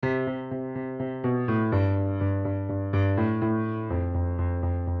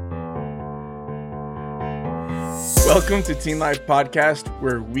Welcome to Teen Life Podcast,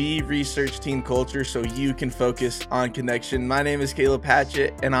 where we research teen culture so you can focus on connection. My name is Caleb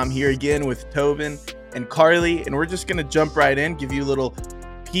Patchett, and I'm here again with Tobin and Carly, and we're just going to jump right in, give you a little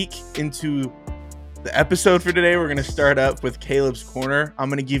peek into the episode for today. We're going to start up with Caleb's Corner. I'm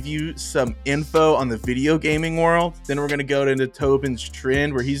going to give you some info on the video gaming world. Then we're going to go into Tobin's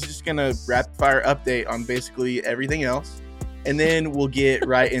Trend, where he's just going to rapid fire update on basically everything else. And then we'll get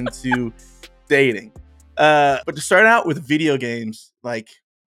right into dating. But to start out with video games,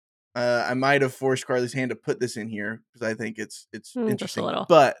 I might have forced Carly's hand to put this in here because I think it's interesting. Just a little.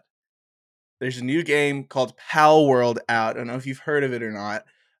 But there's a new game called Palworld out. I don't know if you've heard of it or not.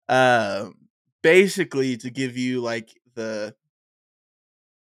 Basically, to give you like the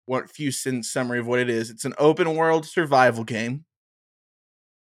few sentence summary of what it is, it's an open world survival game.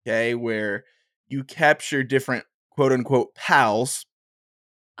 Okay, where you capture different quote unquote pals.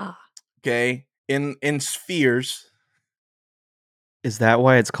 Okay. In spheres. Is that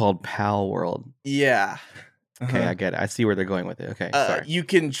why it's called Palworld? Yeah. Okay, I get it. I see where they're going with it. Okay, sorry. You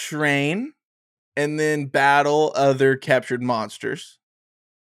can train and then battle other captured monsters.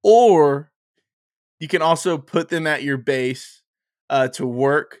 Or you can also put them at your base to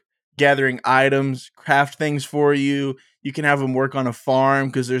work, gathering items, craft things for you. You can have them work on a farm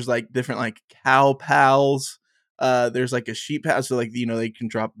because there's like different like cow pals. There's like a sheep pal, so like, you know, they can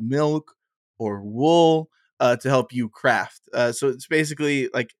drop milk or wool to help you craft. So it's basically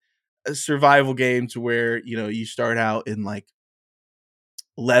like a survival game to where, you know, you start out in like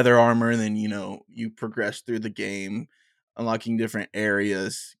leather armor and then, you know, you progress through the game, unlocking different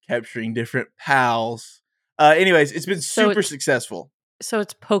areas, capturing different pals. Anyways, it's been super successful. So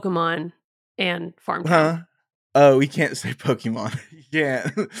it's Pokemon and Farm Town. Oh, we can't say Pokemon. You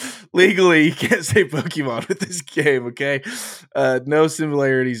can't. Legally, you can't say Pokemon with this game, okay? No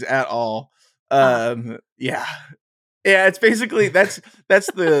similarities at all. Yeah, it's basically that's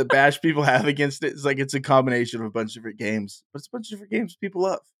the bash people have against it. It's like it's a combination of a bunch of different games, but it's a bunch of different games people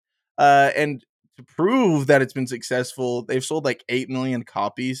love. And to prove that it's been successful, they've sold like 8 million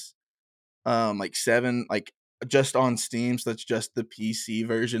copies, like 7, like just on Steam. So that's just the PC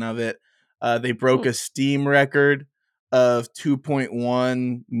version of it. They broke a Steam record of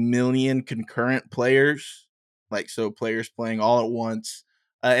 2.1 million concurrent players, like so players playing all at once.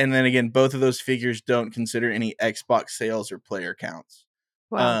 And then again, both of those figures don't consider any Xbox sales or player counts.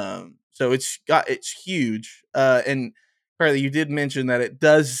 Wow. So it's huge. And Carly, you did mention that it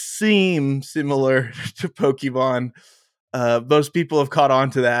does seem similar to Pokemon. Most people have caught on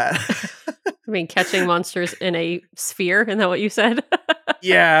to that. I mean, catching monsters in a sphere, isn't that what you said?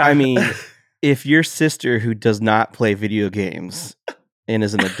 Yeah. I mean, if your sister who does not play video games and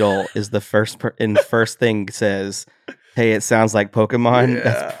is an adult is the first thing says, hey, it sounds like Pokemon,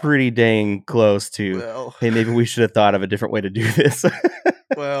 that's pretty dang close to, hey, maybe we should have thought of a different way to do this.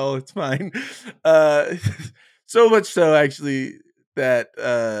 Well, it's fine. So much so, actually,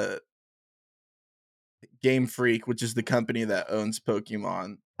 that Game Freak, which is the company that owns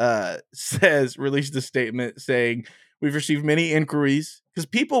Pokemon, released a statement saying, we've received many inquiries because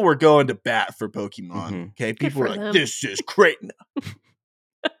people were going to bat for Pokemon. Mm-hmm. Okay, people were like, this is great.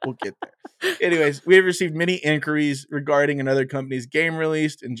 We'll get there. Anyways, we have received many inquiries regarding another company's game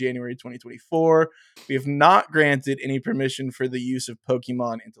released in January 2024. We have not granted any permission for the use of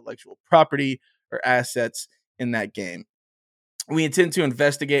Pokemon intellectual property or assets in that game. We intend to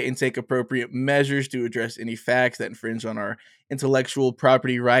investigate and take appropriate measures to address any facts that infringe on our intellectual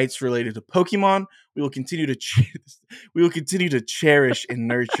property rights related to Pokemon. We will continue to cherish and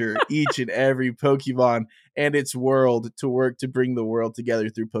nurture each and every Pokemon and its world to work to bring the world together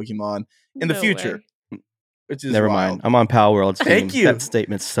through Pokemon in the future. Which is never wild. mind. I'm on Palworld's team. Thank you. That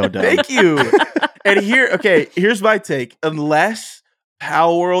statement's so dumb. Thank you. And here's my take. Unless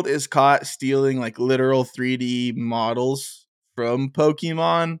Palworld is caught stealing like literal 3D models from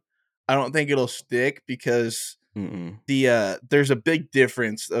Pokemon, I don't think it'll stick because there's a big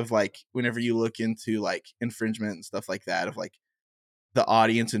difference of like whenever you look into like infringement and stuff like that of like the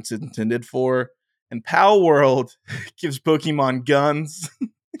audience it's intended for, and Palworld gives Pokemon guns.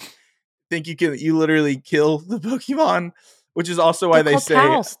 Think you literally kill the Pokemon, which is also why they say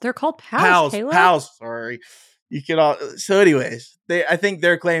pals. They're called pals. Pals. Sorry, you can all. So, anyways, I think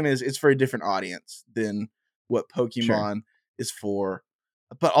their claim is it's for a different audience than what Pokemon is for.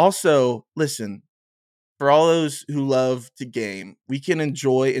 But also, listen, for all those who love to game, we can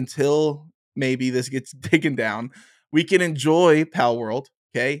enjoy until maybe this gets taken down. We can enjoy Palworld,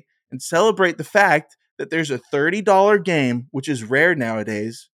 okay, and celebrate the fact that there's a $30 game, which is rare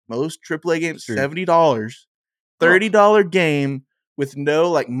nowadays. Most AAA games, $70. $30 game with no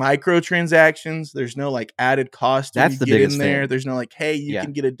like microtransactions. There's no like added cost when That's you the get in biggest there. thing. There's no like, hey, you Yeah.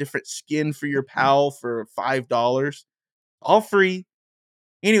 can get a different skin for your pal for $5. All free.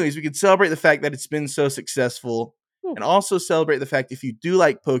 Anyways, we can celebrate the fact that it's been so successful, and also celebrate the fact, if you do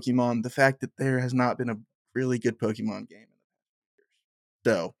like Pokemon, the fact that there has not been a really good Pokemon game.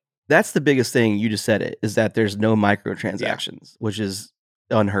 So That's the biggest thing, you just said it, is that there's no yeah. microtransactions, which is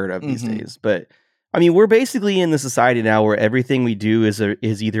unheard of these Mhm. days. But I mean, we're basically in the society now where everything we do is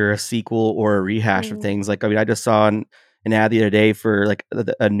either a sequel or a rehash of things. Like, I mean, I just saw an ad the other day for like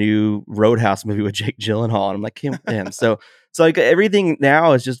a new Roadhouse movie with Jake Gyllenhaal, and I'm like, damn. So like everything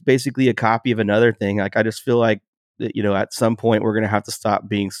now is just basically a copy of another thing. Like, I just feel like that, at some point we're gonna have to stop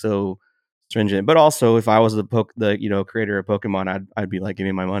being so stringent. But also, if I was the creator of Pokemon, I'd be like, give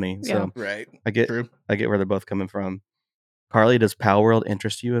me my money. Yeah. So Right. I get True. I get where they're both coming from. Carly, does Palworld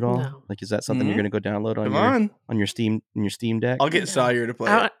interest you at all? No. Like, is that something you're Mhm. gonna go download Come on. on your Steam Deck? I'll get No. Sawyer to play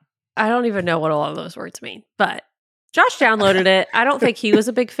I it. don't, I don't even know what all of those words mean, but Josh downloaded it. I don't think he was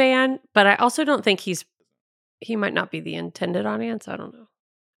a big fan, but I also don't think he might not be the intended audience. I don't know.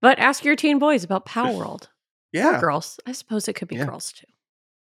 But ask your teen boys about Palworld. Or Yeah. girls. I suppose it could be Yeah. girls too.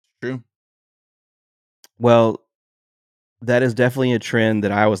 True. Well, that is definitely a trend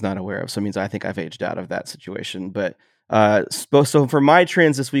that I was not aware of. So it means I think I've aged out of that situation. But so for my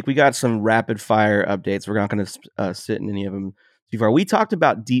trends this week, we got some rapid fire updates. We're not going to sit in any of them too far. We talked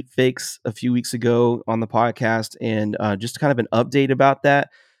about deep fakes a few weeks ago on the podcast, and just kind of an update about that.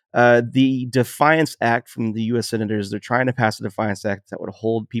 The Defiance Act from the U.S. Senators, they're trying to pass a Defiance Act that would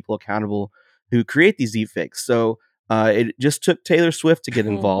hold people accountable who create these deep fakes. So it just took Taylor Swift to get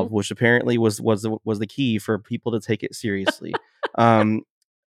involved, which apparently was the key for people to take it seriously. Um,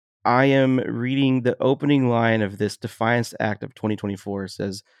 I am reading the opening line of this Defiance Act of 2024. It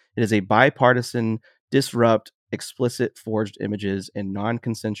says it is a bipartisan, disrupt, explicit forged images and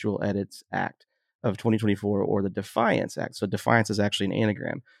non-consensual edits act of 2024, or the Defiance Act. So Defiance is actually an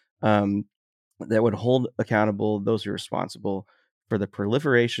anagram. That would hold accountable those who are responsible for the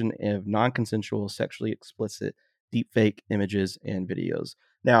proliferation of non-consensual, sexually explicit deepfake images and videos.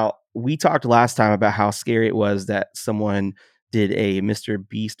 Now, we talked last time about how scary it was that someone did a Mr.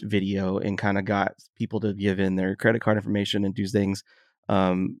 Beast video and kind of got people to give in their credit card information and do things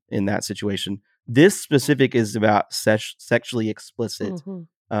in that situation. This specific is about sexually explicit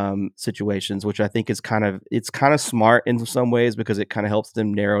situations, which I think is kind of smart in some ways, because it kind of helps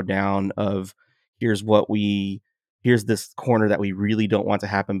them narrow down of here's this corner that we really don't want to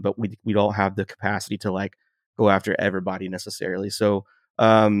happen, but we don't have the capacity to like go after everybody necessarily. So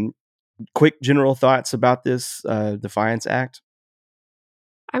quick general thoughts about this Defiance Act.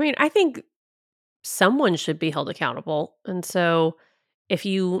 I mean, I think someone should be held accountable. And so if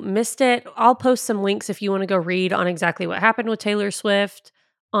you missed it, I'll post some links if you want to go read on exactly what happened with Taylor Swift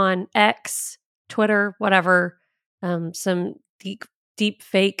on X, Twitter, whatever. Some deep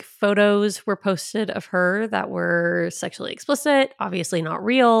fake photos were posted of her that were sexually explicit, obviously not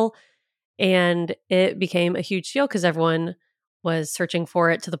real. And it became a huge deal because everyone was searching for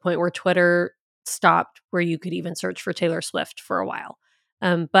it, to the point where Twitter stopped where you could even search for Taylor Swift for a while.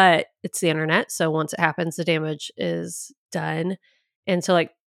 But it's the internet. So once it happens, the damage is done. And so,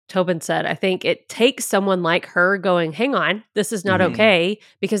 like Tobin said, I think it takes someone like her going, hang on, this is not Mhm. okay,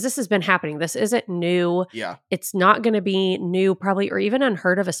 because this has been happening. This isn't new. Yeah. It's not going to be new, probably, or even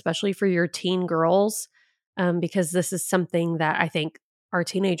unheard of, especially for your teen girls, because this is something that I think our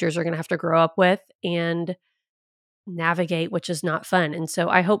teenagers are going to have to grow up with and navigate, which is not fun. And so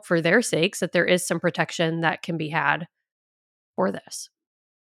I hope for their sakes that there is some protection that can be had for this.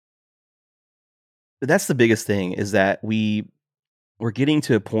 But that's the biggest thing, is that we're getting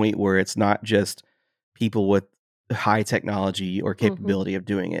to a point where it's not just people with high technology or capability of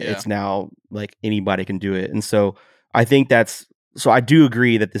doing it. Yeah. It's now like anybody can do it. And so I think I do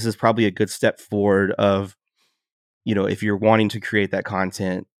agree that this is probably a good step forward of, if you're wanting to create that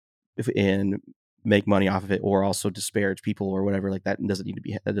content and make money off of it, or also disparage people or whatever, like that doesn't need to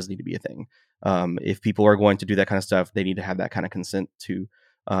be a thing. If people are going to do that kind of stuff, they need to have that kind of consent to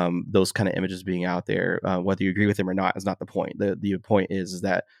those kind of images being out there. Whether you agree with them or not is not the point. The point is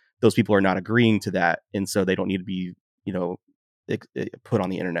that those people are not agreeing to that, and so they don't need to be, put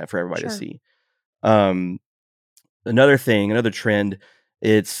on the internet for everybody to Sure. see. Um, another trend,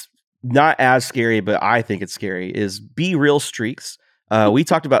 it's not as scary, but I think it's scary, is Be Real streaks. We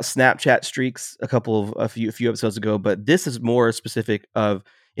talked about Snapchat streaks a few episodes ago, but this is more specific of,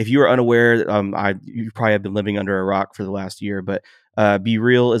 if you are unaware, you probably have been living under a rock for the last year, but Be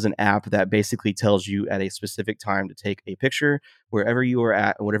Real is an app that basically tells you at a specific time to take a picture wherever you are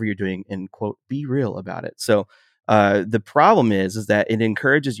at and whatever you're doing, and quote, be real about it. So The problem is that it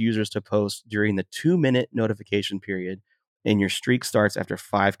encourages users to post during the 2-minute notification period, and your streak starts after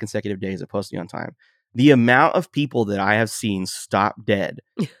 5 consecutive days of posting on time. The amount of people that I have seen stop dead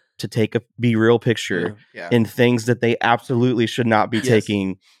to take a be real picture in things that they absolutely should not be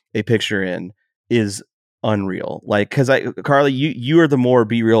taking a picture in is unreal. Like, because Carly, you are the more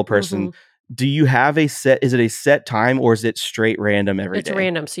be real person. Mm-hmm. Do you have a set? Is it a set time or is it straight random every day? It's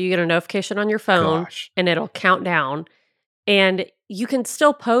random. So you get a notification on your phone and it'll count down. And you can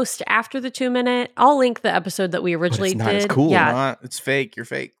still post after the 2-minute. I'll link the episode that we originally but it's not did. as cool. Yeah, It's fake. You're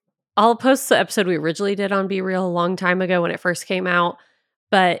fake. I'll post the episode we originally did on Be Real a long time ago when it first came out.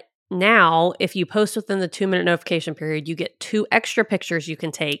 But now, if you post within the 2-minute notification period, you get 2 extra pictures you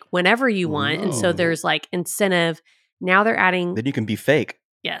can take whenever you want. Ooh. And so there's like incentive. Now they're adding. Then you can be fake.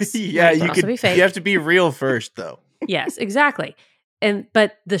 Yes. Yeah, right, you also could be fake. You have to be real first, though. Yes, exactly.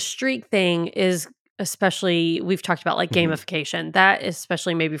 But the streak thing is, especially, we've talked about like gamification. That,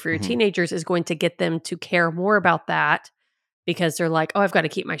 especially maybe for your teenagers, is going to get them to care more about that because they're like, oh, I've got to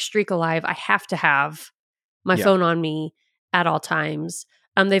keep my streak alive. I have to have my phone on me at all times.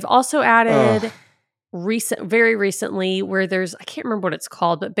 They've also added very recently where there's, I can't remember what it's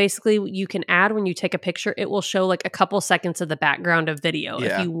called, but basically you can add when you take a picture, it will show like a couple seconds of the background of video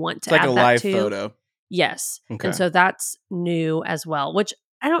if you want to it's like add a that live too. photo. Yes. Okay. And so that's new as well, which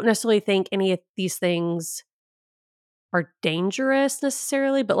I don't necessarily think any of these things are dangerous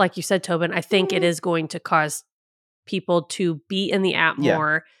necessarily. But like you said, Tobin, I think it is going to cause people to be in the app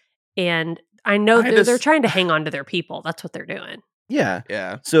more. And I know they're trying to hang on to their people. That's what they're doing. Yeah.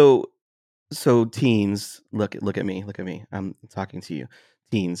 Yeah. So teens, look at me. I'm talking to you.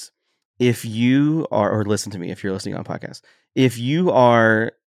 Teens, if you are, or listen to me if you're listening on podcast, if you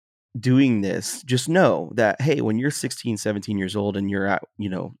are doing this, just know that, hey, when you're 16, 17 years old and you're at,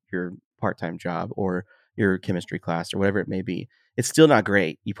 your part-time job or your chemistry class or whatever it may be, it's still not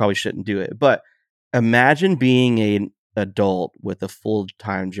great. You probably shouldn't do it. But imagine being an adult with a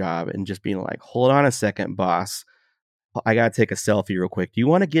full-time job and just being like, hold on a second, boss. I got to take a selfie real quick. Do you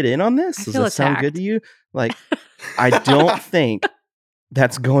want to get in on this? Does that sound good to you? Like, I don't think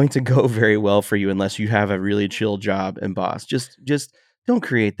that's going to go very well for you unless you have a really chill job and boss. Just don't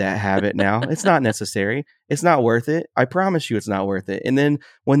create that habit now. It's not necessary. It's not worth it. I promise you it's not worth it. And then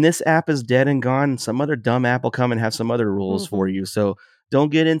when this app is dead and gone, some other dumb app will come and have some other rules for you. So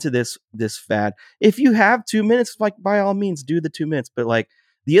don't get into this fad. If you have 2 minutes, like, by all means do the 2 minutes. But like,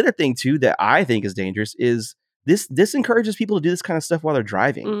 the other thing too that I think is dangerous is this encourages people to do this kind of stuff while they're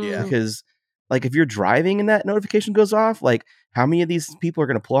driving. Yeah. Because like, if you're driving and that notification goes off, like, how many of these people are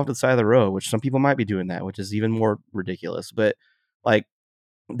going to pull off to the side of the road, which some people might be doing that, which is even more ridiculous. But like,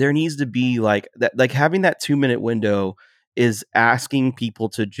 there needs to be like that, like having that 2-minute window is asking people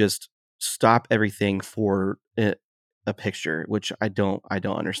to just stop everything for a picture, which I don't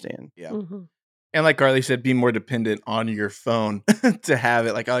understand. Yeah. And like Carly said, be more dependent on your phone to have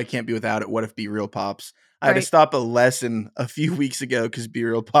it. Like, oh, I can't be without it. What if Be Real pops? I had to stop a lesson a few weeks ago because Be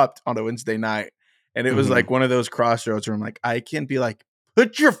Real popped on a Wednesday night. And it was like one of those crossroads where I'm like, I can be like,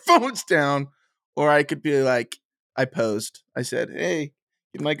 put your phones down. Or I could be like, I posed. I said, hey,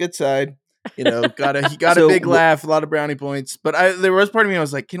 get my good side. He got a big laugh, a lot of brownie points. But there was part of me, I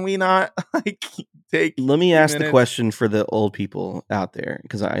was like, can we not like take Let me ask the minutes? question for the old people out there,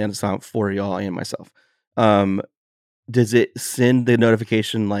 because I understand for y'all and myself. Does it send the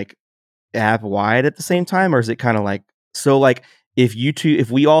notification like app wide at the same time, or is it kind of like, so like if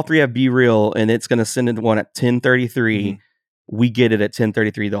we all three have Be Real and it's going to send it one at 10:33, we get it at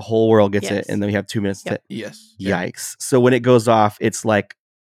 10:33, the whole world gets it, and then we have 2 minutes to Yikes. Yeah. So when it goes off, it's like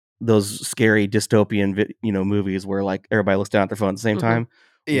those scary dystopian movies where like everybody looks down at their phone at the same time.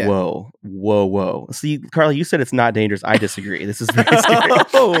 Yeah. Whoa. See, Carly, you said it's not dangerous. I disagree. This is very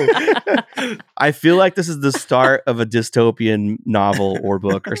scary. I feel like this is the start of a dystopian novel or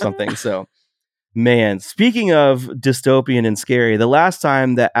book or something. So, man, speaking of dystopian and scary, the last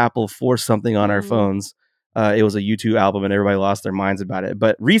time that Apple forced something on our phones, it was a YouTube album and everybody lost their minds about it.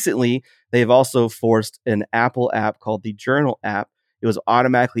 But recently, they've also forced an Apple app called the Journal app. It was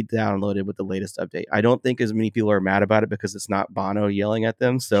automatically downloaded with the latest update. I don't think as many people are mad about it because it's not Bono yelling at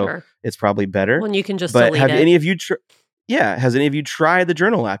them, so it's probably better. Well, you can just But delete have it. any of you has any of you tried the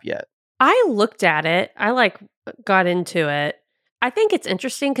Journal app yet? I looked at it. I like got into it. I think it's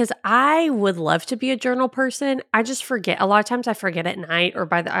interesting because I would love to be a journal person. I just forget. A lot of times I forget at night or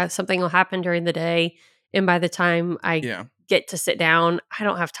something will happen during the day. And by the time I get to sit down, I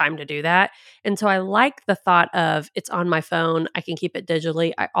don't have time to do that. And so I like the thought of it's on my phone. I can keep it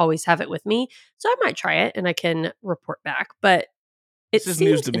digitally. I always have it with me. So I might try it and I can report back. But it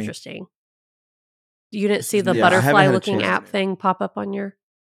seems interesting. You didn't This see is the new. Yeah, I haven't had a butterfly-looking chance app to. thing pop up on your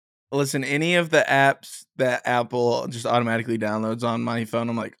Listen, any of the apps that Apple just automatically downloads on my phone,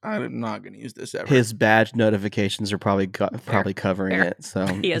 I'm like, I'm not going to use this ever. His badge notifications are probably Fair, covering fair. it, so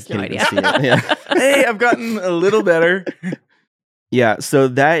He you has no can't even idea. see it. Yeah. Hey, I've gotten a little better. Yeah, so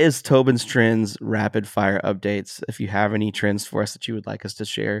that is Tobin's Trends rapid fire updates. If you have any trends for us that you would like us to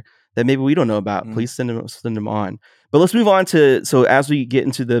share that maybe we don't know about, Mm. please send them on. But let's move on to, so as we get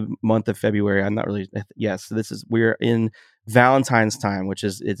into the month of February, I'm not really, yes, so we're in Valentine's time, which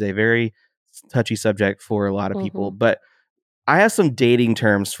is a very touchy subject for a lot of people. Mhm. But I have some dating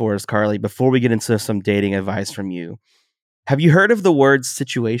terms for us, Carly, before we get into some dating advice from you. Have you heard of the word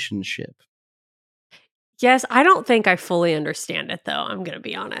situationship? Yes, I don't think I fully understand it, though, I'm gonna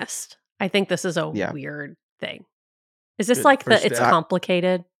be honest. I think this is a Yeah. weird thing. Is this Good like first it's step.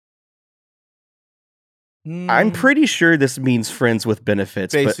 complicated? I'm pretty sure this means friends with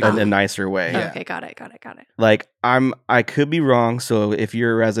benefits, but in a Basically. nicer way. Yeah. Okay, got it. Like I could be wrong. So if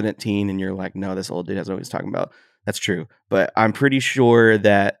you're a resident teen and you're like, no, this old dude doesn't know what he's talking about, that's true. But I'm pretty sure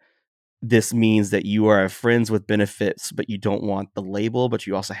that this means that you are friends with benefits, but you don't want the label, but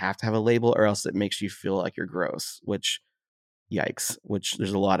you also have to have a label, or else it makes you feel like you're gross. Which, yikes! Which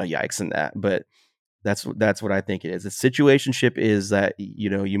there's a lot of yikes in that, but that's what I think it is. A situationship is that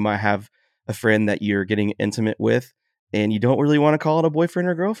you might have a friend that you're getting intimate with, and you don't really want to call it a boyfriend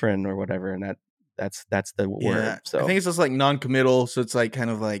or girlfriend or whatever, and that's the word. Yeah. So I think it's just like non-committal. So it's like kind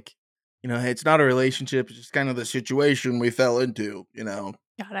of like, hey, it's not a relationship. It's just kind of the situation we fell into, Got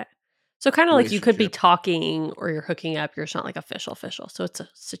it. So kinda like you could be relationship. talking or you're hooking up, you're just not like official, so it's a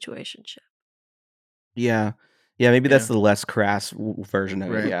situationship. yeah, maybe that's Yeah. the less crass version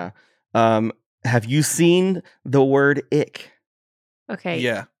of it. Right. Yeah. Um, have you seen the word ick? Okay,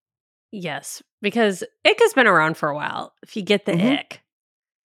 Yeah. yes, because ick has been around for a while, if you get the Mhm. ick.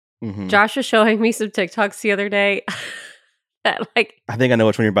 Mm-hmm. Josh was showing me some TikToks the other day that like I think I know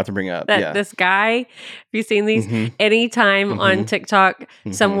which one you're about to bring up. that Yeah. this guy, have you seen these? Mm-hmm. Anytime on Mm-hmm. TikTok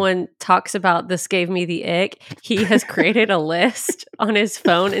Mm-hmm. someone talks about this gave me the ick, he has created a list on his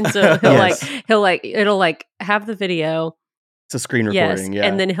phone. And so Yes. it'll like have the video. It's a screen Yes. recording. Yeah.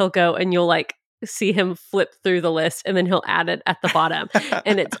 And then he'll go and you'll like see him flip through the list and then he'll add it at the bottom.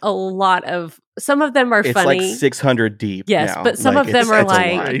 And it's a lot of some of them are It's funny. like 600 deep. Yes, now. but some Like, of them are it's a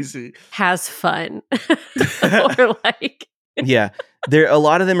like lot. Crazy. has fun. Or like Yeah, a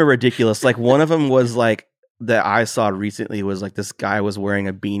lot of them are ridiculous. Like one of them was like that I saw recently was like this guy was wearing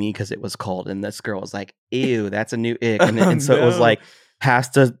a beanie because it was cold, and this girl was like, "Ew, that's a new ick," and Oh, so it was no. like has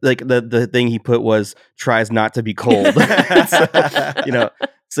to like the thing he put was tries not to be cold. so,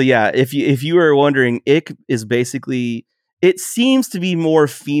 so yeah, if you were wondering, ick is basically. It seems to be more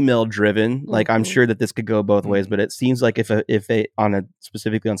female driven. Like I'm Mhm. sure that this could go both ways, Mhm. but it seems like if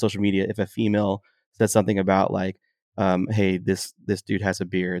specifically on social media, if a female says something about like hey, this dude has a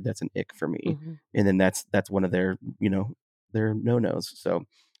beard, that's an ick for me, Mhm. and then that's one of their their no-nos. So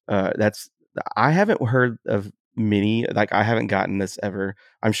that's I haven't heard of many, like I haven't gotten this ever.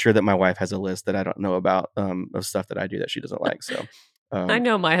 I'm sure that my wife has a list that I don't know about of stuff that I do that she doesn't like. So I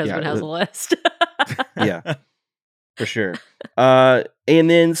know my yeah, husband has a list. yeah, for sure. And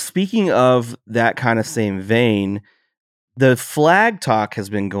then speaking of that kind of same vein, the flag talk has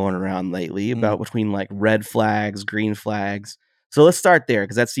been going around lately about between like red flags, green flags. So let's start there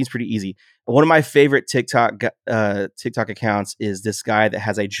because that seems pretty easy. One of my favorite TikTok accounts is this guy that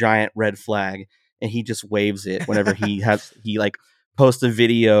has a giant red flag and he just waves it whenever he like posts a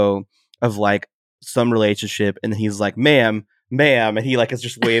video of like some relationship and he's like, ma'am, and he like is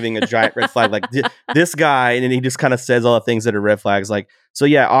just waving a giant red flag like this guy, and then he just kind of says all the things that are red flags. Like, so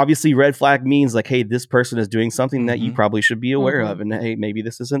yeah, obviously red flag means like, hey, this person is doing something that you probably should be aware of, and hey, maybe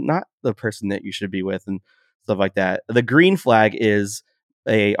this isn't not the person that you should be with, and stuff like that. The green flag is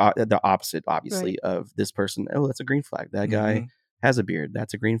the opposite, obviously, Right. of this person. Oh, that's a green flag. That guy has a beard.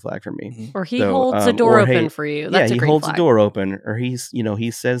 That's a green flag for me. Or he So, holds the door or open hey, for you. yeah, That's a he green holds the flag. door open, or he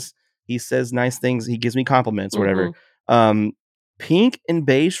says nice things. He gives me compliments, or whatever. Pink and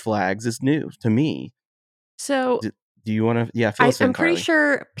beige flags is new to me. So Do you want to? Yeah, fill us in, I'm pretty Carly.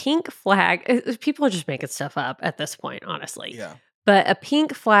 sure pink flag, people are just making stuff up at this point, honestly. Yeah. But a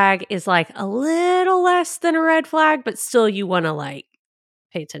pink flag is like a little less than a red flag, but still you want to like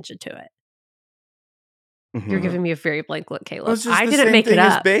pay attention to it. You're Mhm. giving me a very blank look, Caleb. Well, it's just I the didn't same make it thing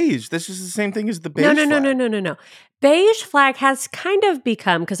as up. beige. That's just the same thing as the beige No. flag. Beige flag has kind of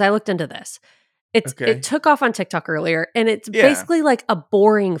become, because I looked into this. It Okay. took off on TikTok earlier, and it's Yeah. basically like a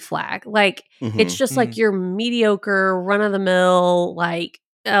boring flag. Like it's Mhm. just like your mediocre, run of the mill, like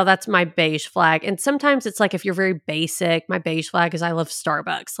oh, that's my beige flag. And sometimes it's like if you're very basic, my beige flag is I love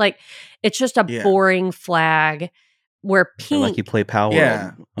Starbucks. Like it's just a Yeah. boring flag where Or like you pink. play Palworld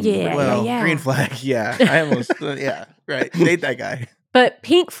Yeah. on the Yeah, yeah, radio. Well, green yeah. flag. Yeah. I almost, yeah. Right. Date that guy. But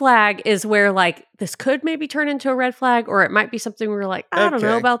pink flag is where like this could maybe turn into a red flag, or it might be something where we're like, I don't know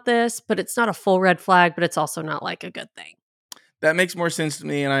Okay. about this, but it's not a full red flag, but it's also not like a good thing. That makes more sense to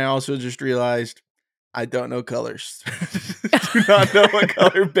me. And I also just realized I don't know colors. Do not know what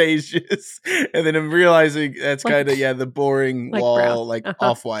color beige is. And then I'm realizing that's Like- kind of, the boring like brown. wall, like Uh-huh.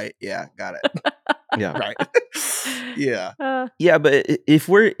 off-white. Yeah, got it. Yeah. Right. Yeah. Yeah, but if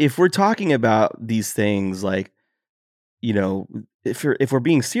we're talking about these things, like, you know, if we're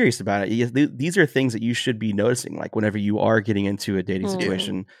being serious about it, yes, these are things that you should be noticing. Like whenever you are getting into a dating Mhm.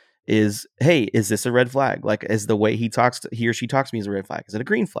 situation, is, hey, is this a red flag? Like, is the way he or she talks to me is a red flag? Is it a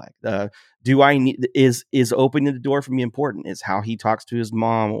green flag? Do I need is opening the door for me important? Is how he talks to his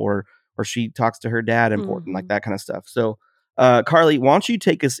mom or she talks to her dad important? Like Mhm. that kind of stuff. So, Carly, why don't you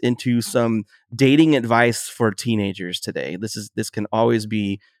take us into some dating advice for teenagers today? This can always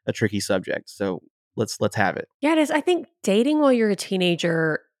be a tricky subject. So let's have it. Yeah, it is. I think dating while you're a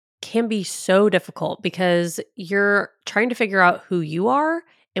teenager can be so difficult because you're trying to figure out who you are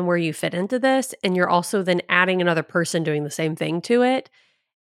and where you fit into this. And you're also then adding another person doing the same thing to it.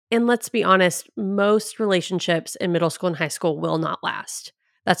 And let's be honest, most relationships in middle school and high school will not last.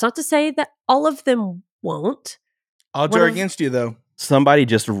 That's not to say that all of them won't. Odds One are of against you, though. Somebody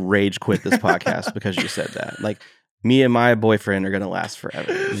just rage quit this podcast because you said that. Like, me and my boyfriend are gonna last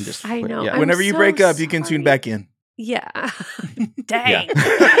forever. And you just I quit. know. Yeah. I'm Whenever you so break up, you can tune sorry. back in. Yeah. Dang.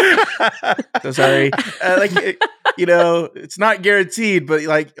 So sorry. It's not guaranteed, but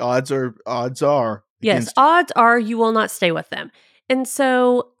like odds are Yes, against you. odds are you will not stay with them. And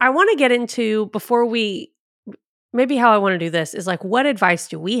so I want to get into before we maybe how I want to do this is like what advice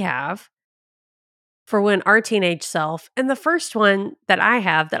do we have for when our teenage self, and the first one that I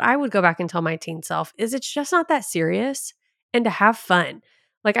have that I would go back and tell my teen self is it's just not that serious and to have fun.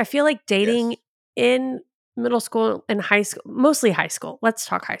 Like I feel like dating Yes. in middle school and high school, mostly high school. Let's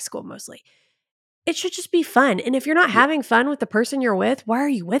talk high school mostly. It should just be fun. And if you're not Yeah. having fun with the person you're with, why are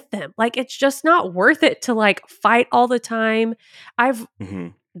you with them? Like it's just not worth it to like fight all the time. I've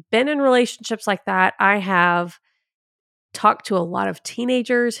Mhm. been in relationships like that. I have talked to a lot of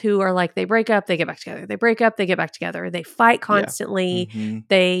teenagers who are like they break up, they get back together. They break up, they get back together. They fight constantly.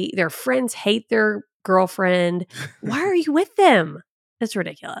 Mhm. Their friends hate their girlfriend. Why are you with them? It's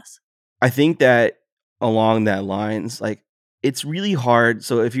ridiculous. I think that along that lines, like, it's really hard.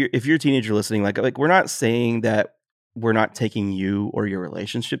 So if you're a teenager listening, like we're not saying that we're not taking you or your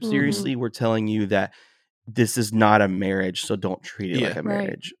relationship Mhm. seriously. We're telling you that this is not a marriage, so don't treat it like Yeah. a Right.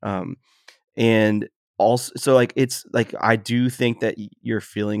 marriage. And also, so like it's like I do think that your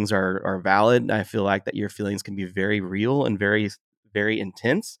feelings are valid. I feel like that your feelings can be very real and very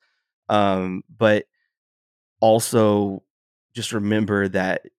intense. But also just remember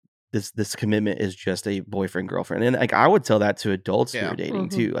that this commitment is just a boyfriend girlfriend, and like I would tell that to adults who Yeah. are dating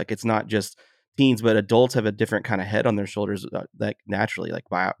Mhm. too. Like it's not just teens, but adults have a different kind of head on their shoulders, like naturally, like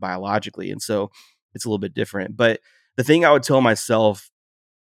biologically, and so it's a little bit different. But the thing I would tell myself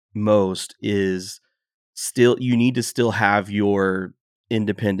most is still you need to still have your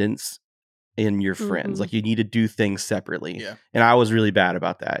independence in your friends. Mhm. Like you need to do things separately. Yeah. And I was really bad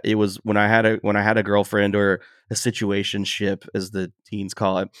about that. It was when I had a girlfriend or a situationship, as the teens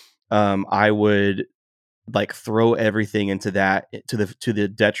call it. I would like throw everything into that to the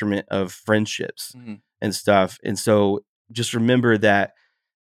detriment of friendships Mhm. and stuff. And so just remember that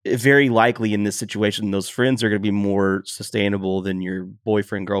very likely in this situation, those friends are going to be more sustainable than your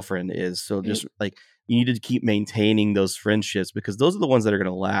boyfriend girlfriend is. So just like you need to keep maintaining those friendships because those are the ones that are going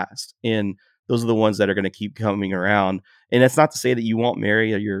to last, and those are the ones that are going to keep coming around. And that's not to say that you won't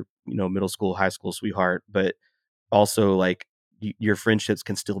marry your middle school, high school sweetheart, but also like your friendships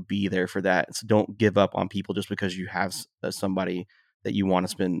can still be there for that. So don't give up on people just because you have somebody that you want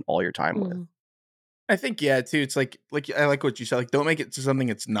to spend all your time with. Mhm. I think too. It's like I like what you said. Like, don't make it to something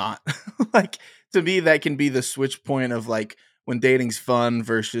it's not. Like to me, that can be the switch point of like when dating's fun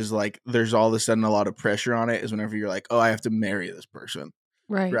versus like there's all of a sudden a lot of pressure on it. Is whenever you're like, oh, I have to marry this person,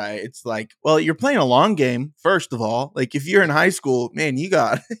 Right. right? It's like, well, you're playing a long game. First of all, like if you're in high school, man, you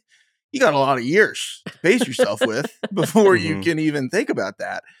got you got a lot of years to pace yourself with before you Mhm. can even think about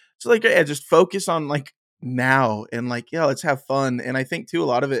that. So like, yeah, just focus on like now and like, yeah, let's have fun. And I think too, a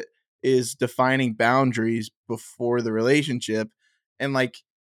lot of it is defining boundaries before the relationship. And like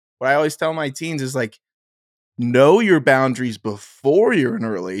what I always tell my teens is like, know your boundaries before you're in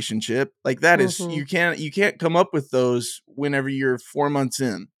a relationship. Like that is, Mhm. you can't come up with those whenever you're 4 months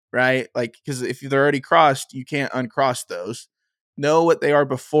in, right? Like, because if they're already crossed, you can't uncross those. Know what they are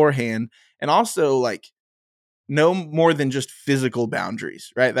beforehand. And also, like, no more than just physical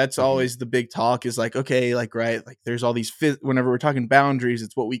boundaries, right? That's Mhm. always the big talk is like, okay, like, right, like there's all these, whenever we're talking boundaries,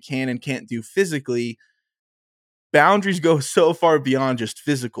 it's what we can and can't do physically. Boundaries go so far beyond just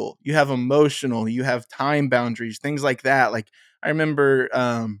physical. You have emotional, you have time boundaries, things like that. Like, I remember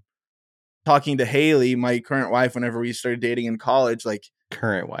talking to Haley, my current wife, whenever we started dating in college, like,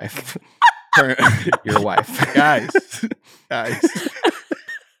 Current wife. current, Your wife. guys,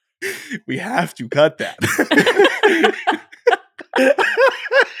 we have to cut that.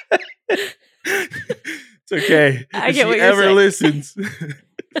 It's okay. I If get she what you're ever saying. listens.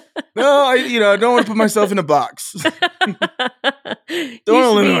 No, I don't want to put myself in a box. Don't want to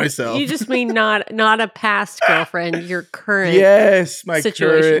limit myself. You just mean not a past girlfriend, your current Yes, my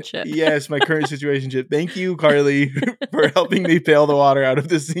situationship. current situationship. Thank you, Carly, for helping me bail the water out of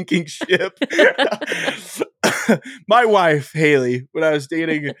the sinking ship. My wife, Haley, when I was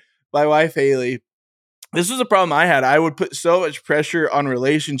dating my wife, Haley, this was a problem I had. I would put so much pressure on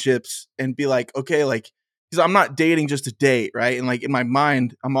relationships and be like, okay, like, because I'm not dating just to date, right? And like in my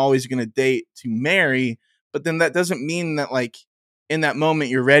mind, I'm always going to date to marry. But then that doesn't mean that like in that moment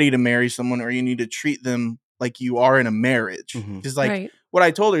you're ready to marry someone or you need to treat them like you are in a marriage. Mhm. Because like Right. what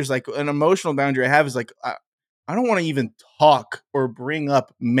I told her is like an emotional boundary I have is like, I don't want to even talk or bring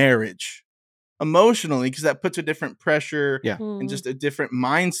up marriage emotionally because that puts a different pressure Yeah. and just a different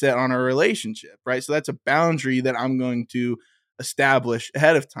mindset on our relationship, right? So that's a boundary that I'm going to establish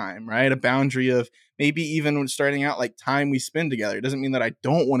ahead of time, right? A boundary of maybe even when starting out, like time we spend together. It doesn't mean that I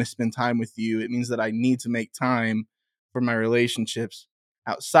don't want to spend time with you. It means that I need to make time for my relationships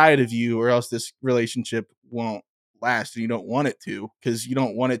outside of you, or else this relationship won't last and you don't want it to, because you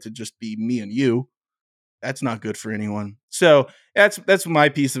don't want it to just be me and you. That's not good for anyone. So that's my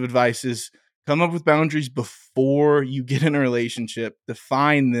piece of advice is come up with boundaries before you get in a relationship,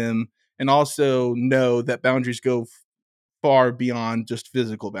 define them, and also know that boundaries go far beyond just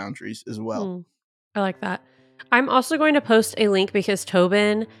physical boundaries as well. I like that. I'm also going to post a link because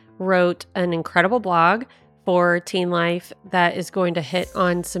Tobin wrote an incredible blog for teen life that is going to hit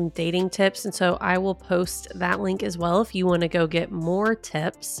on some dating tips. And so I will post that link as well if you want to go get more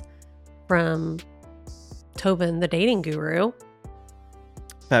tips from Tobin, the dating guru.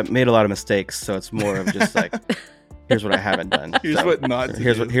 I've made a lot of mistakes, so it's more of just like, here's what I haven't done. Here's So, what not to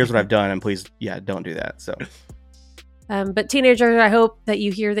here's do. what I've done, and please, don't do that. So, But teenagers, I hope that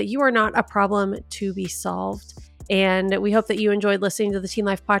you hear that you are not a problem to be solved. And we hope that you enjoyed listening to the Teen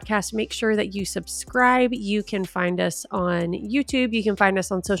Life Podcast. Make sure that you subscribe. You can find us on YouTube. You can find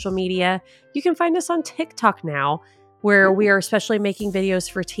us on social media. You can find us on TikTok now, where we are especially making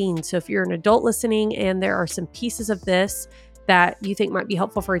videos for teens. So if you're an adult listening and there are some pieces of this that you think might be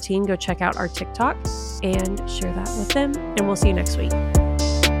helpful for a teen, go check out our TikTok and share that with them. And we'll see you next week.